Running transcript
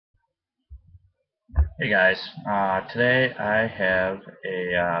Hey guys, today I have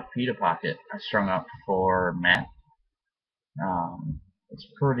a pita pocket I strung up for Matt. It's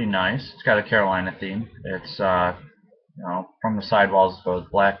pretty nice. It's got a Carolina theme. It's from the sidewalls it goes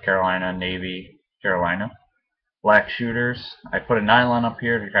black Carolina, navy Carolina, black shooters. I put a nylon up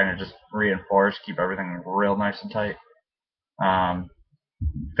here to kind of just reinforce, keep everything real nice and tight. Um,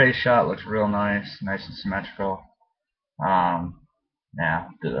 Face shot looks real nice, nice and symmetrical. Yeah,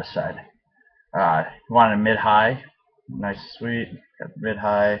 do this side. Wanted mid-high, nice and sweet. Got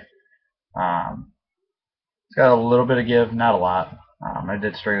mid-high. Um, it's got a little bit of give, not a lot. I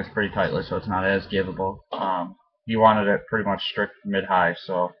did string this pretty tightly, so it's not as givable. He wanted it pretty much strict mid-high,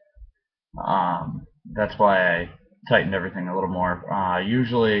 so that's why I tightened everything a little more.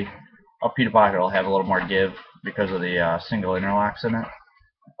 Usually, a pita pocket will have a little more give because of the single interlocks in it.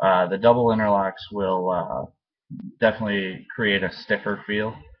 The double interlocks will definitely create a stiffer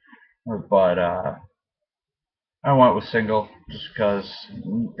feel, but I went with single just because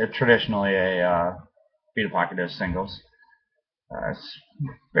traditionally a pita pocket is singles. It's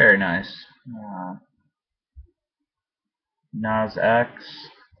very nice. Nas X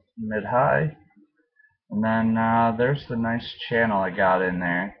mid high, and then there's the nice channel I got in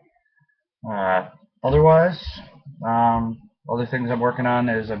there. Uh, Otherwise, other things I'm working on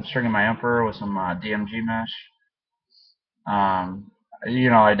is I'm stringing my Emperor with some DMG mesh.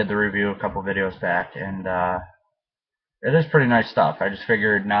 I did the review a couple videos back, and it is pretty nice stuff. I just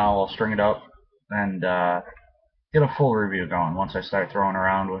figured now I'll string it up and get a full review going once I start throwing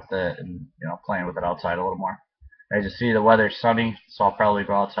around with it and playing with it outside a little more. As you see, the weather's sunny, so I'll probably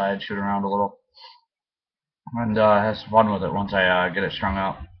go outside, shoot around a little, and have some fun with it once I get it strung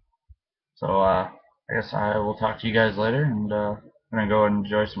out. So I guess I will talk to you guys later, and I'm gonna go and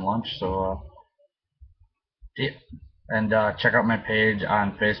enjoy some lunch. So see ya. And check out my page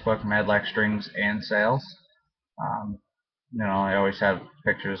on Facebook, Madlack Strings and Sales. Um, I always have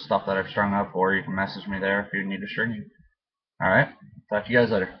pictures of stuff that I've strung up, or you can message me there if you need a string. All right, talk to you guys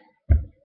later.